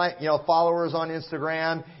 trillion followers on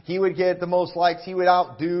Instagram. He would get the most likes. He would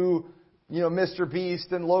outdo, Mr.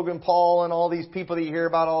 Beast and Logan Paul and all these people that you hear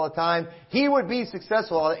about all the time. He would be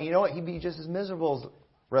successful. And you know what? He'd be just as miserable as the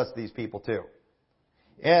rest of these people too.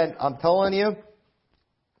 And I'm telling you,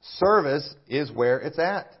 service is where it's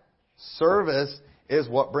at. Service is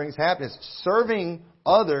what brings happiness. Serving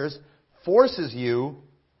others forces you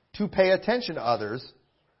to pay attention to others,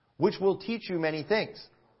 which will teach you many things.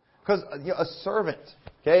 Because a servant,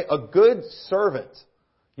 okay, a good servant,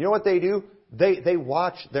 you know what they do? They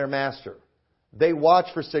watch their master. They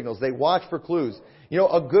watch for signals. They watch for clues.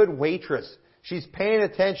 A good waitress, she's paying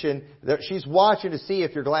attention. She's watching to see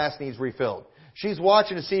if your glass needs refilled. She's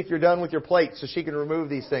watching to see if you're done with your plate so she can remove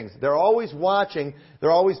these things. They're always watching.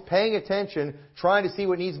 They're always paying attention, trying to see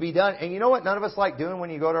what needs to be done. And you know what none of us like doing when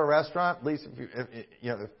you go to a restaurant? At least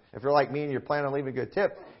if you're like me and you're planning on leaving a good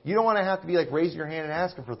tip. You don't want to have to be like raising your hand and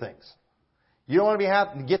asking for things. You don't want to be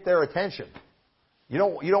having to get their attention. You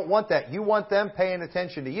don't want that. You want them paying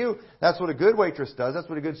attention to you. That's what a good waitress does. That's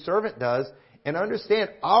what a good servant does. And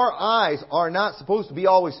understand, our eyes are not supposed to be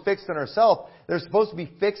always fixed on ourselves. They're supposed to be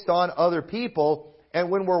fixed on other people.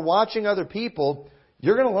 And when we're watching other people,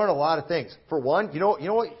 you're going to learn a lot of things. For one, you know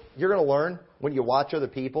what you're going to learn when you watch other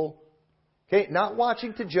people? Okay, not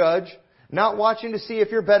watching to judge, not watching to see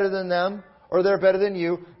if you're better than them or they're better than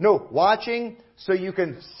you. No, watching so you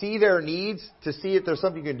can see their needs, to see if there's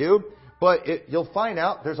something you can do. But you'll find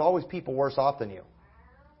out there's always people worse off than you.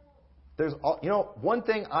 There's, one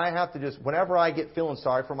thing I have to whenever I get feeling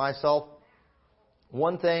sorry for myself,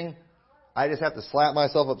 one thing I just have to slap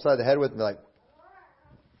myself upside the head with and be like,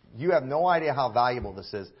 you have no idea how valuable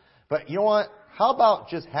this is. But you know what? How about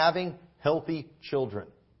just having healthy children?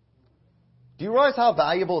 Do you realize how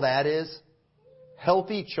valuable that is?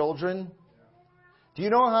 Healthy children. Do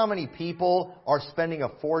you know how many people are spending a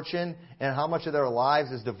fortune and how much of their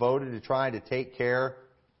lives is devoted to trying to take care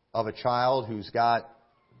of a child who's got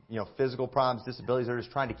physical problems, disabilities? They're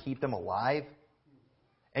just trying to keep them alive.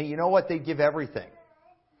 And you know what? They give everything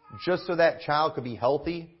just so that child could be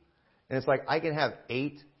healthy. And it's like, I can have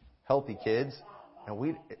 8 healthy kids and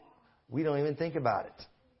we don't even think about it.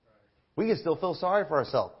 We can still feel sorry for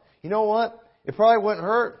ourselves. You know what? It probably wouldn't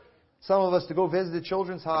hurt some of us to go visit a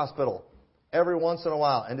children's hospital every once in a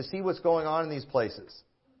while and to see what's going on in these places.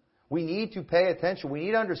 We need to pay attention. We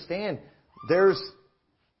need to understand there's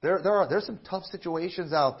some tough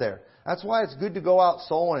situations out there. That's why it's good to go out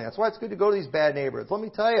soul winning. That's why it's good to go to these bad neighborhoods. Let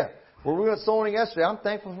me tell you, where we went soul winning yesterday, I'm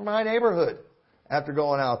thankful for my neighborhood after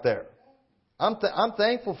going out there. I'm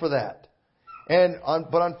thankful for that.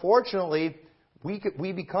 But unfortunately,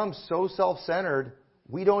 we become so self-centered,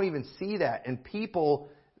 we don't even see that. And people,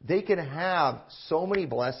 they can have so many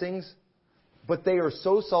blessings, but they are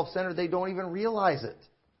so self-centered they don't even realize it.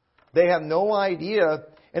 They have no idea,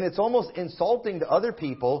 and it's almost insulting to other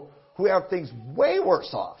people who have things way worse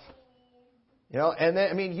off. And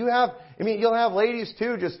then, you'll have ladies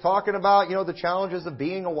too just talking about, the challenges of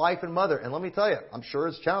being a wife and mother. And let me tell you, I'm sure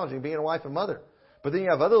it's challenging being a wife and mother. But then you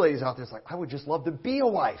have other ladies out there that's like, I would just love to be a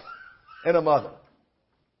wife and a mother.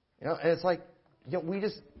 And it's like, we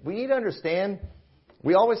need to understand,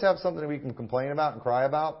 we always have something that we can complain about and cry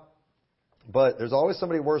about, but there's always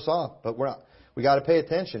somebody worse off. But we got to pay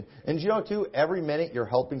attention. And too, every minute you're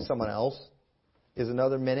helping someone else is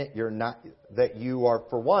another minute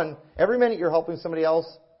every minute you're helping somebody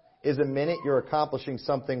else is a minute you're accomplishing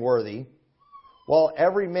something worthy, while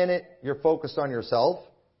every minute you're focused on yourself,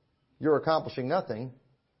 you're accomplishing nothing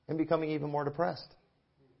and becoming even more depressed.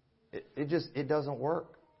 It doesn't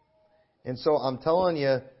work. And so I'm telling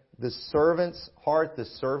you, the servant's heart, the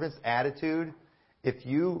servant's attitude, if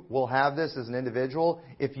you will have this as an individual,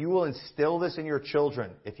 if you will instill this in your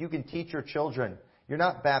children, if you can teach your children, you're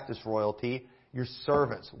not Baptist royalty, you're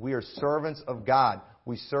servants. We are servants of God.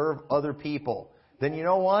 We serve other people. Then you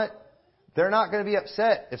know what? They're not going to be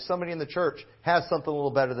upset if somebody in the church has something a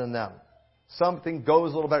little better than them. Something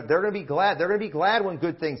goes a little better. They're going to be glad. They're going to be glad when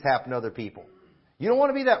good things happen to other people. You don't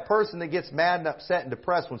want to be that person that gets mad and upset and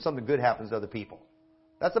depressed when something good happens to other people.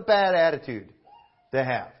 That's a bad attitude to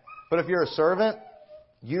have. But if you're a servant,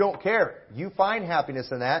 you don't care. You find happiness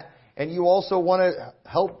in that, and you also want to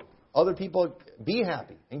help other people be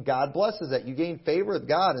happy. And God blesses that. You gain favor with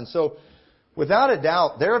God. And so, without a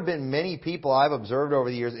doubt, there have been many people I've observed over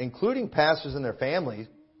the years, including pastors and their families,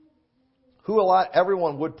 who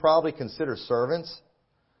everyone would probably consider servants,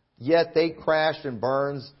 yet they crashed and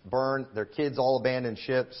burned, their kids all abandoned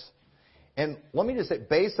ships. And let me just say,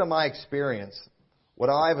 based on my experience, what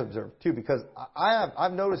I've observed too, because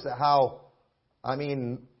I've noticed that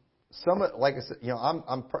like I said,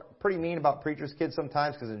 I'm pretty mean about preachers' kids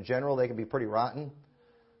sometimes because in general they can be pretty rotten.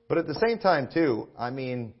 But at the same time too,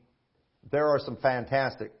 there are some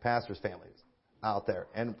fantastic pastors' families out there.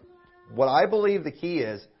 And what I believe the key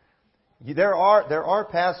is, there are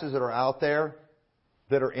pastors that are out there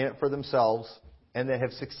that are in it for themselves and that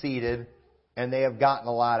have succeeded and they have gotten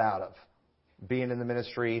a lot out of being in the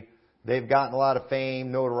ministry. They've gotten a lot of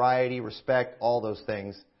fame, notoriety, respect, all those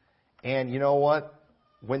things. And you know what?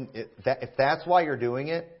 If that's why you're doing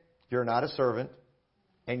it, you're not a servant,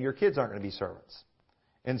 and your kids aren't going to be servants.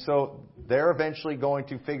 And so they're eventually going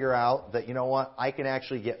to figure out that, you know what, I can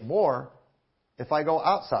actually get more if I go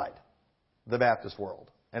outside the Baptist world.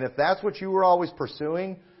 And if that's what you were always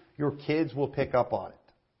pursuing, your kids will pick up on it.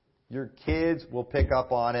 Your kids will pick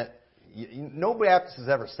up on it. No Baptist has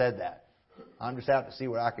ever said that. I'm just out to see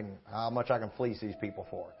how much I can fleece these people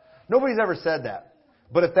for. Nobody's ever said that.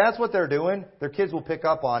 But if that's what they're doing, their kids will pick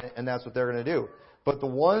up on it, and that's what they're going to do. But the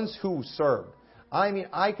ones who serve,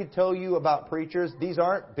 I could tell you about preachers, these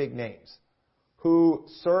aren't big names, who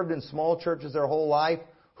served in small churches their whole life,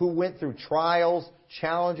 who went through trials,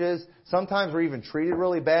 challenges, sometimes were even treated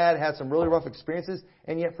really bad, had some really rough experiences,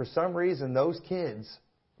 and yet for some reason those kids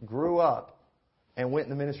grew up and went in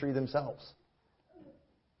the ministry themselves.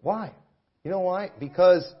 Why? You know why?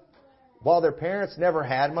 Because while their parents never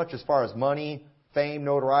had much as far as money, fame,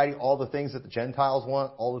 notoriety, all the things that the Gentiles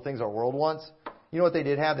want, all the things our world wants, you know what they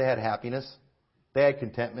did have? They had happiness. They had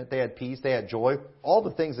contentment. They had peace. They had joy. All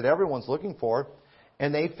the things that everyone's looking for.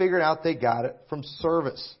 And they figured out they got it from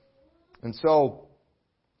service. And so,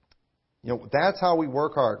 that's how we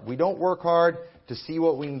work hard. We don't work hard to see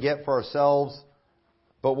what we can get for ourselves,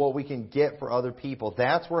 but what we can get for other people.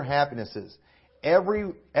 That's where happiness is.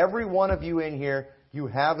 Every one of you in here, you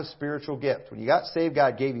have a spiritual gift. When you got saved,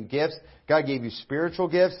 God gave you gifts. God gave you spiritual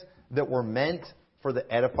gifts that were meant for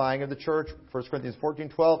the edifying of the church. 1 Corinthians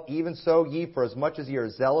 14:12, even so ye, for as much as ye are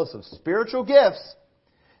zealous of spiritual gifts,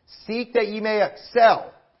 seek that ye may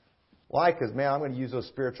excel. Why? Because, I'm going to use those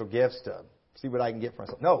spiritual gifts to see what I can get for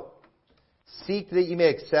myself. No. Seek that ye may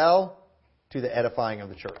excel to the edifying of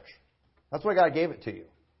the church. That's why God gave it to you.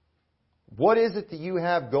 What is it that you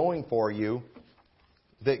have going for you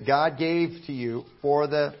that God gave to you for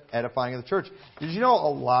the edifying of the church? Did you know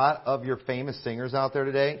a lot of your famous singers out there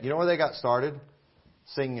today, you know where they got started?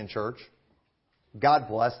 Singing in church. God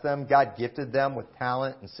blessed them. God gifted them with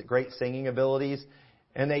talent and great singing abilities,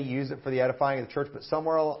 and they used it for the edifying of the church. But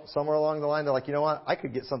somewhere along the line, they're like, you know what? I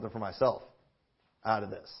could get something for myself out of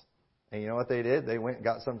this. And you know what they did? They went and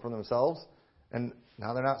got something for themselves, and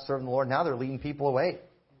now they're not serving the Lord. Now they're leading people away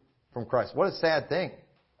from Christ. What a sad thing.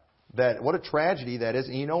 that what a tragedy that is.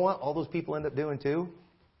 And you know what all those people end up doing too?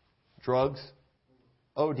 Drugs,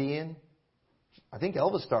 ODing. I think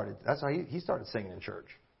Elvis started. That's how he started singing in church.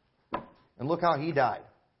 And look how he died.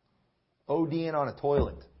 ODing on a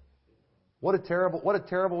toilet. What a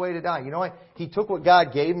terrible way to die. You know what? He took what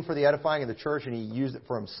God gave him for the edifying of the church and he used it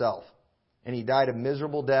for himself. And he died a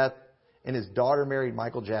miserable death, and his daughter married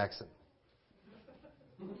Michael Jackson.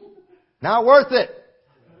 Not worth it.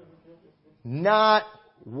 Not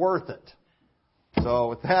worth it. So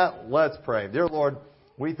with that, let's pray. Dear Lord,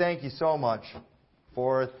 we thank you so much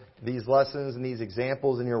for these lessons and these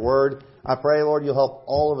examples in your word. I pray, Lord, you'll help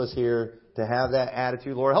all of us here to have that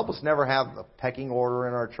attitude. Lord, help us never have a pecking order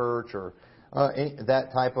in our church or that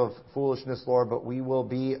type of foolishness, Lord, but we will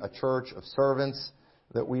be a church of servants,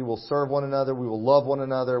 that we will serve one another, we will love one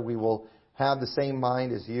another, we will have the same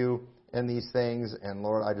mind as you in these things. And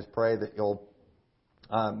Lord, I just pray that you'll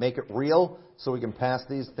make it real so we can pass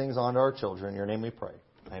these things on to our children. In your name we pray.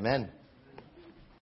 Amen.